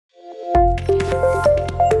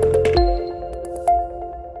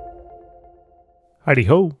Heidi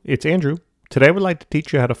ho, it's Andrew. Today I would like to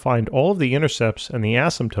teach you how to find all of the intercepts and the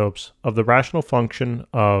asymptotes of the rational function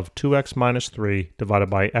of 2x minus 3 divided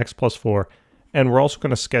by x plus 4, and we're also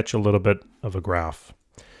going to sketch a little bit of a graph.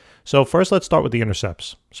 So first let's start with the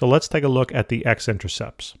intercepts. So let's take a look at the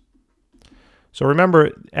x-intercepts. So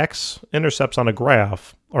remember, x-intercepts on a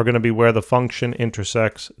graph are going to be where the function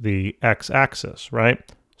intersects the x-axis, right?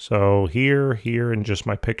 So here, and just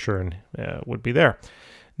my picture and would be there.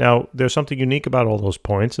 Now, there's something unique about all those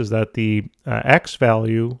points is that the x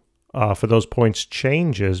value for those points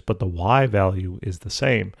changes, but the y value is the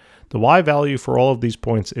same. The y value for all of these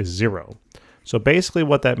points is 0. So basically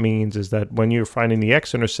what that means is that when you're finding the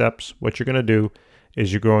x-intercepts, what you're going to do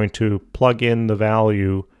is you're going to plug in the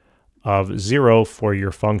value of 0 for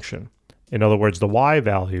your function. In other words, the y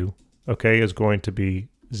value, okay, is going to be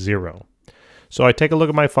 0. So I take a look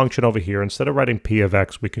at my function over here. Instead of writing p of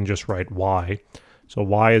x, we can just write y. So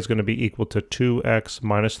y is going to be equal to 2x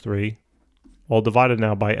minus 3, all divided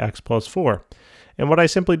now by x plus 4. And what I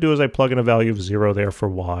simply do is I plug in a value of 0 there for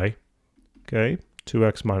y. Okay,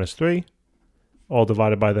 2x minus 3, all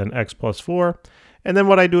divided by then x plus 4. And then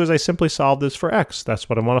what I do is I simply solve this for x. That's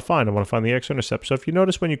what I want to find. I want to find the x-intercept. So if you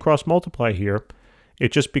notice when you cross multiply here,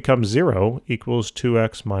 it just becomes 0 equals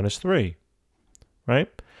 2x minus 3, right?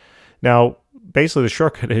 Now, basically the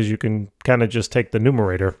shortcut is you can kind of just take the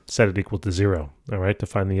numerator, set it equal to 0, all right, to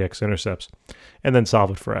find the x-intercepts, and then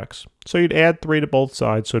solve it for x. So you'd add 3 to both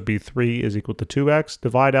sides, so it'd be 3 is equal to 2x,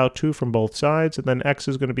 divide out 2 from both sides, and then x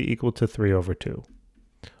is going to be equal to 3 over 2,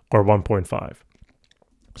 or 1.5.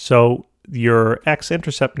 So your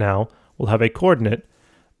x-intercept now will have a coordinate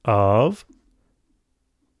of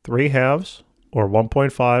 3/2, or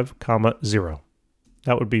 1.5, comma 0.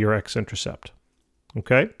 That would be your x-intercept.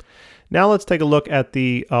 Okay, now let's take a look at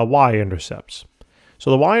the y-intercepts.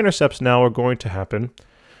 So the y-intercepts now are going to happen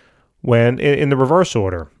when in the reverse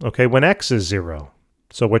order, okay, when x is 0.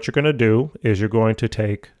 So what you're going to do is you're going to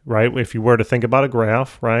take, right, if you were to think about a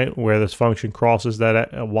graph, right, where this function crosses that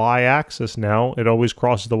y-axis now, it always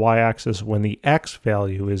crosses the y-axis when the x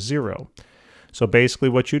value is 0. So basically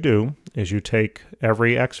what you do is you take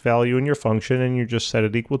every x value in your function and you just set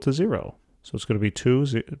it equal to 0. So it's going to be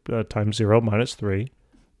 2 times 0 minus 3,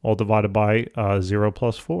 all divided by 0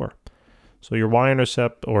 plus 4. So your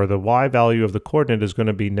y-intercept, or the y value of the coordinate, is going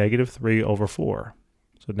to be negative 3 over 4.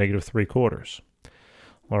 So negative 3/4.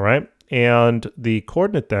 All right, and the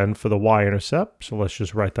coordinate then for the y-intercept, so let's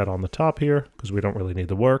just write that on the top here because we don't really need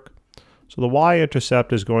the work. So the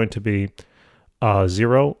y-intercept is going to be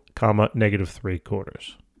 0, comma, negative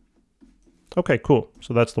 3/4. Okay, cool.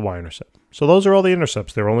 So that's the y-intercept. So those are all the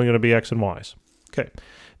intercepts. They're only going to be x and y's. Okay,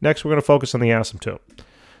 next we're going to focus on the asymptote.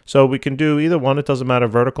 So we can do either one. It doesn't matter,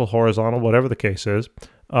 vertical, horizontal, whatever the case is.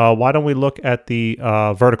 Why don't we look at the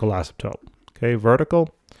vertical asymptote? Okay,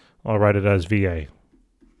 vertical, I'll write it as VA.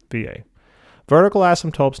 VA. Vertical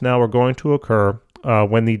asymptotes now are going to occur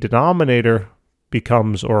when the denominator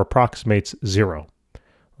becomes or approximates 0.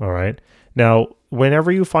 All right. Now,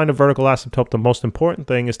 whenever you find a vertical asymptote, the most important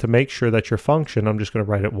thing is to make sure that your function, I'm just going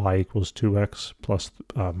to write it y equals 2x plus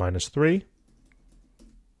minus 3,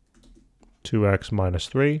 2x minus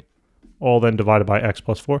 3, all then divided by x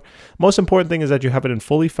plus 4. Most important thing is that you have it in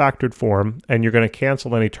fully factored form, and you're going to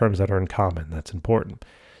cancel any terms that are in common. That's important.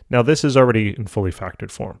 Now, this is already in fully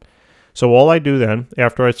factored form. So all I do then,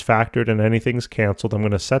 after it's factored and anything's canceled, I'm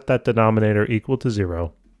going to set that denominator equal to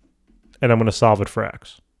 0, and I'm going to solve it for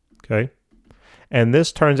x. Okay? And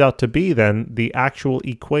this turns out to be then the actual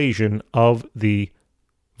equation of the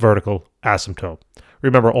vertical asymptote.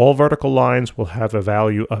 Remember, all vertical lines will have a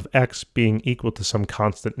value of x being equal to some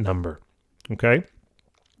constant number. Okay?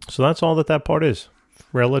 So that's all that part is.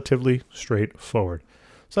 Relatively straightforward.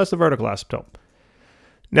 So that's the vertical asymptote.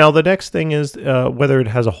 Now the next thing is whether it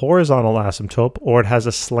has a horizontal asymptote or it has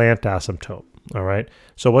a slant asymptote. All right?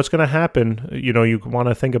 So what's going to happen, you know, you want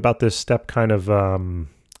to think about this step kind of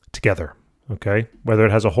together. Okay? Whether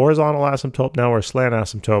it has a horizontal asymptote now or a slant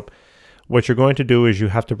asymptote, what you're going to do is you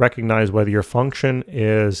have to recognize whether your function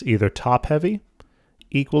is either top heavy,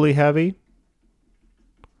 equally heavy,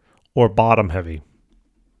 or bottom heavy.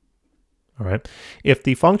 All right. If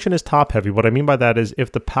the function is top heavy, what I mean by that is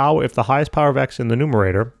if the highest power of x in the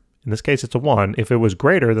numerator, in this case it's a 1, if it was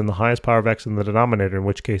greater than the highest power of x in the denominator, in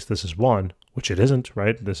which case this is 1, which it isn't,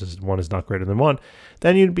 right? 1 is not greater than 1,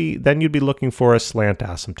 then you'd be looking for a slant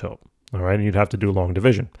asymptote. All right, and you'd have to do long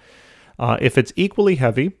division. If it's equally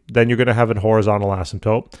heavy, then you're going to have a horizontal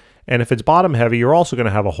asymptote. And if it's bottom heavy, you're also going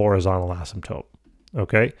to have a horizontal asymptote.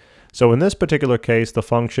 Okay, so in this particular case, the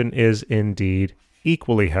function is indeed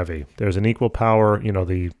equally heavy. There's an equal power, you know,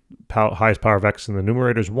 the highest power of x in the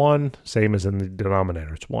numerator is 1, same as in the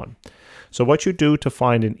denominator, it's 1. So what you do to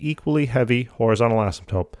find an equally heavy horizontal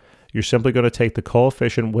asymptote, you're simply going to take the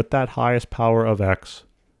coefficient with that highest power of x,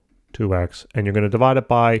 2x, and you're going to divide it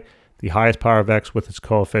by the highest power of x with its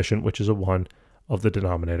coefficient, which is a 1, of the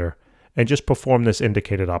denominator, and just perform this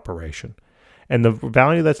indicated operation. And the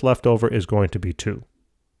value that's left over is going to be 2.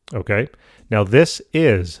 Okay? Now this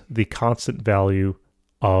is the constant value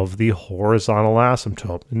of the horizontal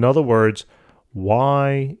asymptote. In other words,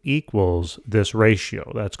 y equals this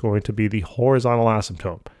ratio. That's going to be the horizontal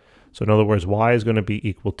asymptote. So in other words, y is going to be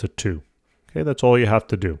equal to 2. Okay, that's all you have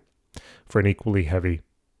to do for an equally heavy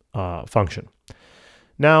function.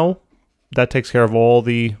 Now, that takes care of all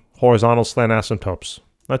the horizontal slant asymptotes.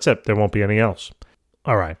 That's it. There won't be any else.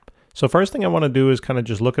 All right. So first thing I want to do is kind of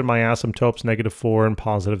just look at my asymptotes, -4 and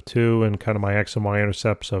 +2, and kind of my x and y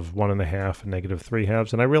intercepts of 1.5 and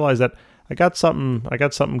 -3/2. And I realized that I got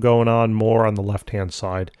something going on more on the left-hand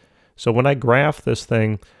side. So when I graph this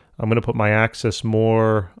thing, I'm going to put my axis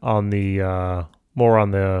more on the, I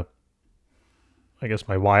guess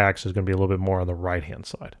my y-axis is going to be a little bit more on the right-hand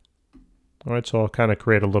side. All right, so I'll kind of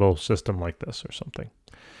create a little system like this or something.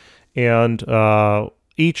 And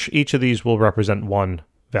each of these will represent one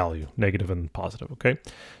value, negative and positive, okay?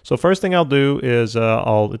 So first thing I'll do is,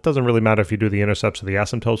 it doesn't really matter if you do the intercepts or the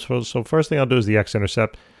asymptotes. So first thing I'll do is the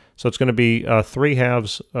x-intercept. So it's going to be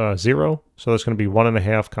 3/2, 0. So that's going to be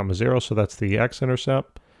 1.5, 0. So that's the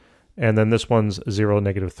x-intercept. And then this one's 0,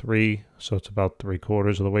 -3. So it's about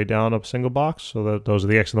 3/4 of the way down a single box. So those are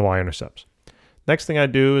the x and the y intercepts. Next thing I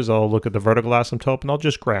do is I'll look at the vertical asymptote and I'll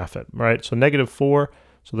just graph it, right? So -4.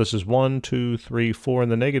 So this is 1, 2, 3, 4 in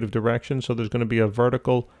the negative direction. So there's going to be a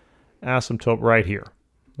vertical asymptote right here.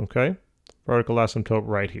 Okay? Vertical asymptote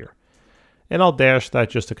right here. And I'll dash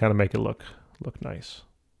that just to kind of make it look nice.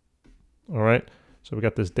 All right? So we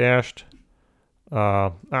got this dashed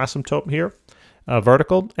asymptote here,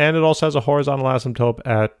 vertical, and it also has a horizontal asymptote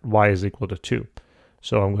at y is equal to 2.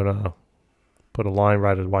 So I'm going to put a line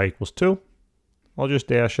right at y equals 2. I'll just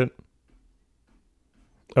dash it.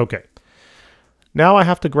 Okay. Now I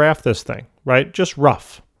have to graph this thing, right? Just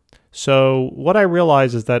rough. So what I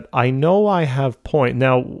realize is that I know I have point.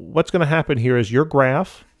 Now what's going to happen here is your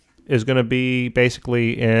graph is going to be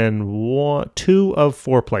basically in 2 of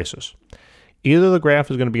 4 places. Either the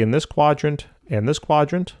graph is going to be in this quadrant and this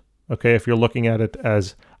quadrant. Okay, if you're looking at it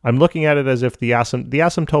as, I'm looking at it as if the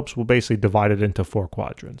asymptotes will basically divide it into 4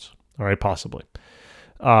 quadrants. All right, possibly.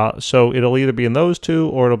 So it'll either be in those 2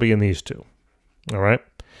 or it'll be in these 2. All right.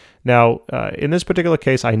 Now, in this particular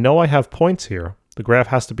case, I know I have points here. The graph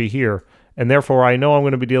has to be here. And therefore, I know I'm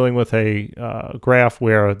going to be dealing with a graph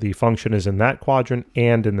where the function is in that quadrant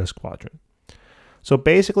and in this quadrant. So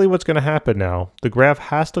basically what's going to happen now, the graph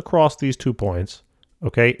has to cross these 2 points,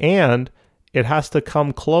 okay? And it has to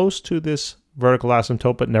come close to this vertical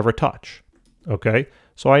asymptote but never touch, okay?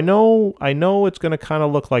 So I know it's going to kind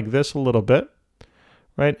of look like this a little bit,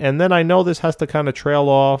 right? And then I know this has to kind of trail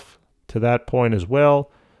off to that point as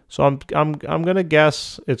well. So I'm going to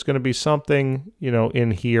guess it's going to be something, you know,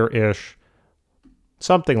 in here-ish,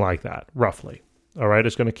 something like that, roughly. All right,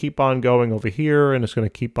 it's going to keep on going over here, and it's going to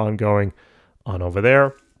keep on going on over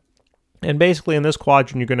there. And basically in this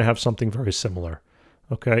quadrant, you're going to have something very similar,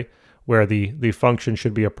 okay, where the function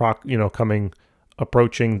should be approaching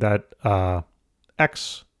that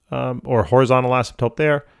x or horizontal asymptote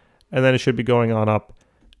there, and then it should be going on up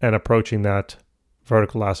and approaching that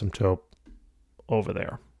vertical asymptote over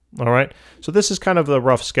there. All right, so this is kind of the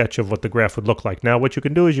rough sketch of what the graph would look like. Now, what you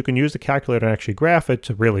can do is you can use the calculator and actually graph it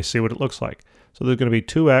to really see what it looks like. So there's going to be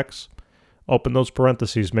 2x, open those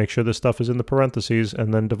parentheses, make sure this stuff is in the parentheses,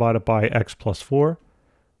 and then divide it by x plus 4.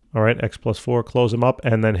 All right, x plus 4, close them up,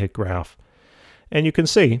 and then hit graph. And you can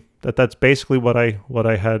see that that's basically what I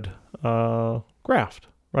had graphed,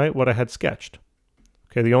 right? What I had sketched.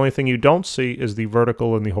 Okay, the only thing you don't see is the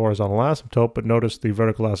vertical and the horizontal asymptote, but notice the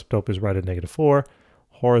vertical asymptote is right at -4.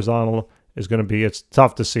 Horizontal is going to be, it's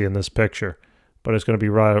tough to see in this picture, but it's going to be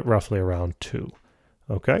roughly around 2.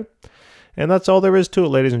 Okay, and that's all there is to it,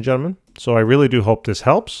 ladies and gentlemen. So I really do hope this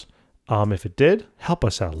helps. If it did, help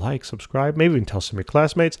us out, like, subscribe, maybe even tell some of your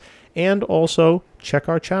classmates, and also check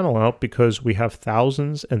our channel out because we have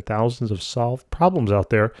thousands and thousands of solved problems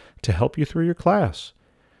out there to help you through your class.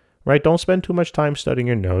 Right? Don't spend too much time studying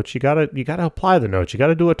your notes. You gotta apply the notes. You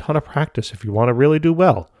gotta do a ton of practice if you want to really do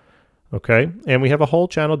well. Okay, and we have a whole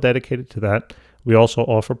channel dedicated to that. We also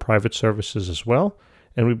offer private services as well,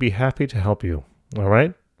 and we'd be happy to help you. All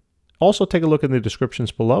right. Also, take a look in the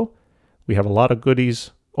descriptions below. We have a lot of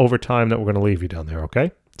goodies over time that we're going to leave you down there.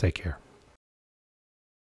 Okay, take care.